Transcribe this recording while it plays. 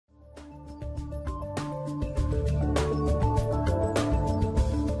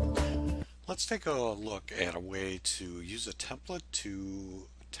Let's take a look at a way to use a template to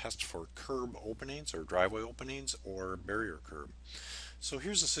test for curb openings or driveway openings or barrier curb. So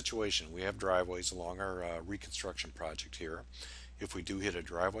here's the situation. We have driveways along our reconstruction project here. If we do hit a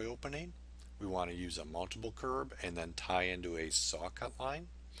driveway opening, we want to use a mountable curb and then tie into a saw cut line.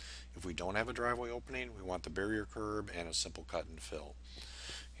 If we don't have a driveway opening, we want the barrier curb and a simple cut and fill.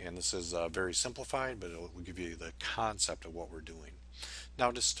 And this is very simplified, but it will give you the concept of what we're doing. Now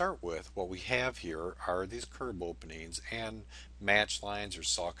to start with, what we have here are these curb openings, and match lines or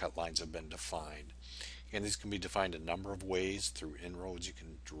saw cut lines have been defined. And these can be defined a number of ways through InRoads. You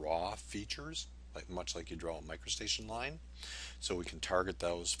can draw features, much like you draw a microstation line. So we can target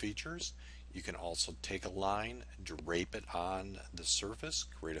those features. You can also take a line, drape it on the surface,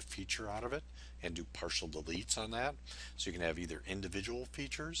 create a feature out of it, and do partial deletes on that. So you can have either individual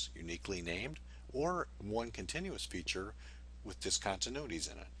features, uniquely named, or one continuous feature with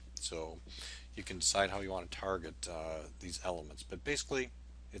discontinuities in it. So you can decide how you want to target these elements. But basically,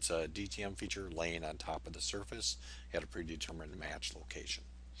 it's a DTM feature laying on top of the surface at a predetermined match location.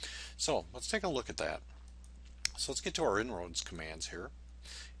 So let's take a look at that. So let's get to our InRoads commands here.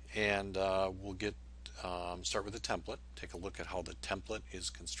 And we'll start with the template. Take a look at how the template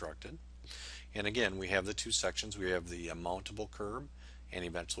is constructed. And again, we have the two sections. We have the mountable curb, and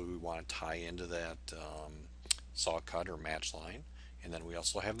eventually we want to tie into that saw cut or match line. And then we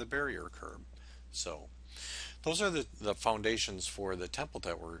also have the barrier curb. So those are the foundations for the template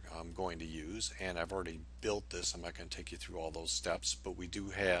that we're going to use. And I've already built this. I'm not going to take you through all those steps, but we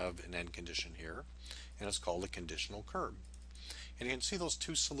do have an end condition here, and it's called a conditional curb. And you can see those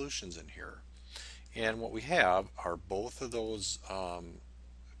two solutions in here. And what we have are both of those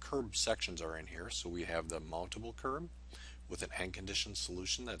curb sections are in here. So we have the mountable curb with an end condition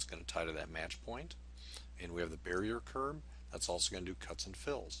solution that's going to tie to that match point. And we have the barrier curb that's also going to do cuts and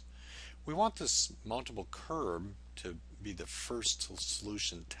fills. We want this mountable curb to be the first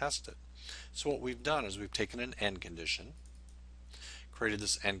solution tested. So what we've done is we've taken an end condition, created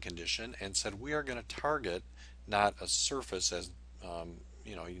this end condition, and said we are going to target not a surface as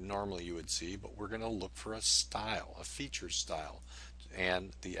normally you would see, but we're going to look for a style, a feature style,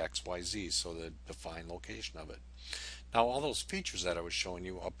 and the XYZ, so the defined location of it. Now all those features that I was showing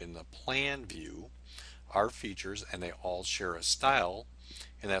you up in the plan view are features, and they all share a style,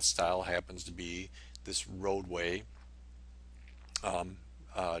 and that style happens to be this roadway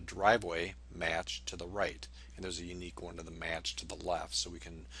driveway match to the right, and there's a unique one to the match to the left, so we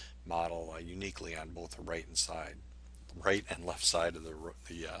can model uniquely on both the right and left side of the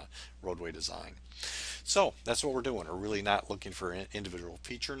roadway design. So that's what we're doing. We're really not looking for an individual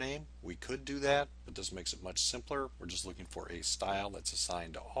feature name. We could do that, but this makes it much simpler. We're just looking for a style that's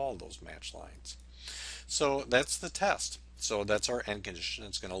assigned to all those match lines. So that's the test. So that's our end condition.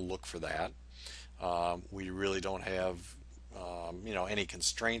 It's going to look for that. We really don't have any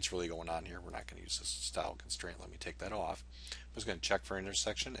constraints really going on here. We're not going to use this style constraint. Let me take that off. I'm just going to check for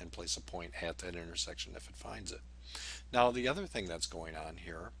intersection and place a point at that intersection if it finds it. Now the other thing that's going on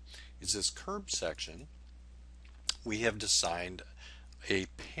here is this curb section. We have assigned a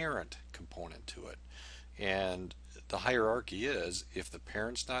parent component to it, and the hierarchy is if the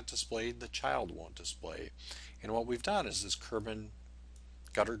parent's not displayed, the child won't display. And what we've done is this curb and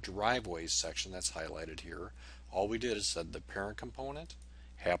gutter driveways section that's highlighted here, all we did is said the parent component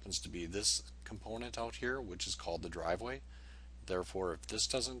happens to be this component out here, which is called the driveway. Therefore, if this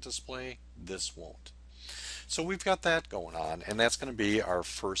doesn't display, this won't. So we've got that going on, and that's going to be our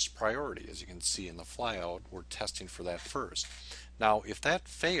first priority. As you can see in the flyout, we're testing for that first. Now if that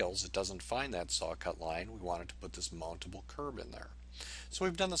fails, it doesn't find that saw cut line, we wanted to put this mountable curb in there. So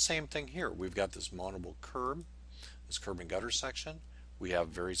we've done the same thing here. We've got this mountable curb, this curb and gutter section. We have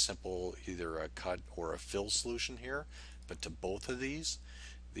very simple either a cut or a fill solution here, but to both of these,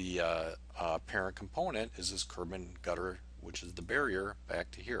 the parent component is this curb and gutter, which is the barrier,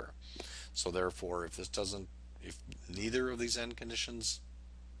 back to here. So therefore, if neither of these end conditions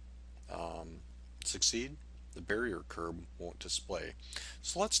succeed, the barrier curb won't display.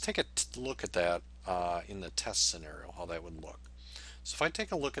 So let's take a look at that in the test scenario, how that would look. So if I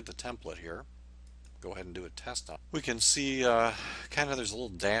take a look at the template here, go ahead and do a test on it, we can see there's a little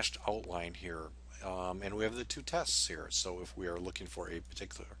dashed outline here, and we have the two tests here. So if we are looking for a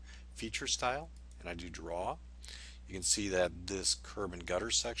particular feature style, and I do draw, you can see that this curb and gutter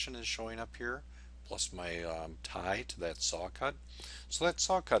section is showing up here, plus my tie to that saw cut. So that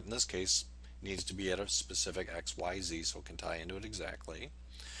saw cut in this case needs to be at a specific XYZ, so it can tie into it exactly.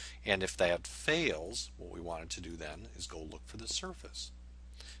 And if that fails, what we wanted to do then is go look for the surface.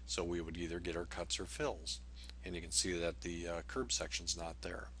 So we would either get our cuts or fills. And you can see that the curb section's not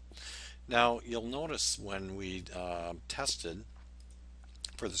there. Now you'll notice when we tested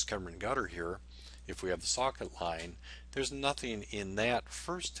for this curb and gutter here, if we have the socket line, there's nothing in that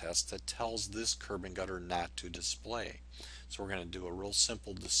first test that tells this curb and gutter not to display. So we're going to do a real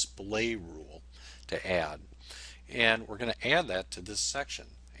simple display rule to add. And we're going to add that to this section.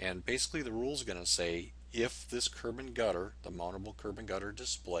 And basically the rule is going to say if this curb and gutter, the mountable curb and gutter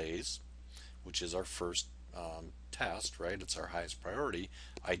displays, which is our first test, right? It's our highest priority.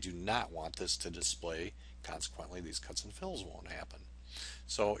 I do not want this to display. Consequently, these cuts and fills won't happen.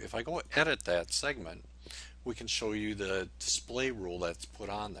 So if I go edit that segment, we can show you the display rule that's put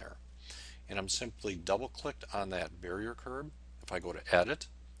on there. And I'm simply double clicked on that barrier curb. If I go to edit,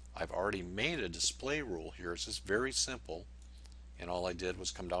 I've already made a display rule here. It's just very simple. And all I did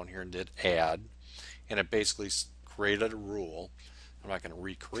was come down here and did add. And it basically created a rule. I'm not going to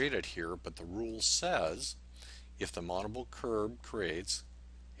recreate it here, but the rule says if the mountable curb creates,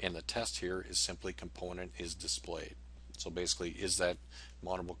 and the test here is simply component is displayed. So basically, is that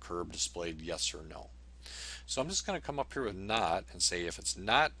mountable curb displayed, yes or no? So I'm just going to come up here with not and say if it's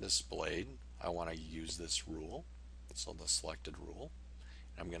not displayed, I want to use this rule. So the selected rule.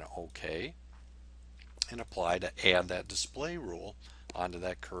 I'm going to OK and apply to add that display rule onto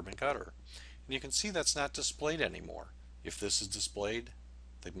that curb and gutter. And you can see that's not displayed anymore. If this is displayed,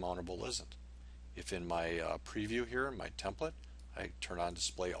 the mountable isn't. If in my preview here, in my template, I turn on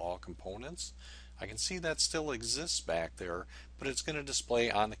display all components, I can see that still exists back there, but it's going to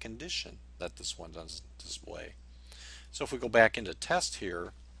display on the condition that this one doesn't display. So if we go back into test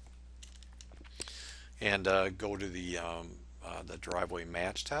here and go to the driveway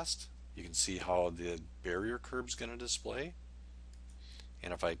match test, you can see how the barrier curb is going to display.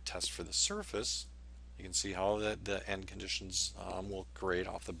 And if I test for the surface, you can see how the end conditions will create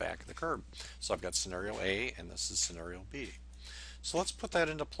off the back of the curb. So I've got scenario A and this is scenario B. So let's put that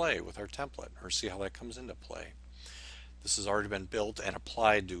into play with our template or see how that comes into play. This has already been built and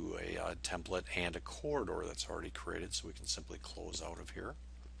applied to a template and a corridor that's already created, so we can simply close out of here.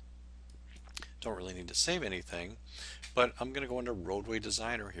 Don't really need to save anything, but I'm going to go into Roadway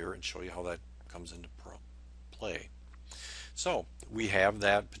Designer here and show you how that comes into play. So we have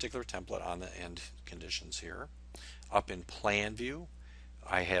that particular template on the end conditions here. Up in Plan View,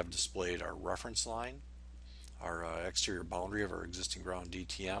 I have displayed our reference line, our exterior boundary of our existing ground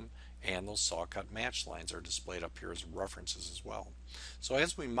DTM, and those saw cut match lines are displayed up here as references as well. So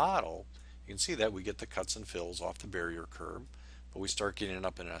as we model, you can see that we get the cuts and fills off the barrier curb, but we start getting it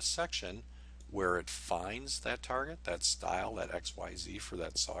up in a section where it finds that target, that style, that XYZ for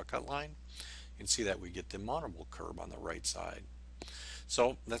that saw cut line. You can see that we get the mountable curb on the right side.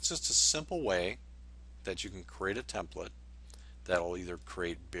 So that's just a simple way that you can create a template that'll either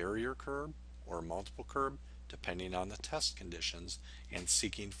create barrier curb or mountable curb depending on the test conditions and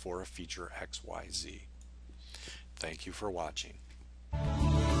seeking for a feature XYZ. Thank you for watching.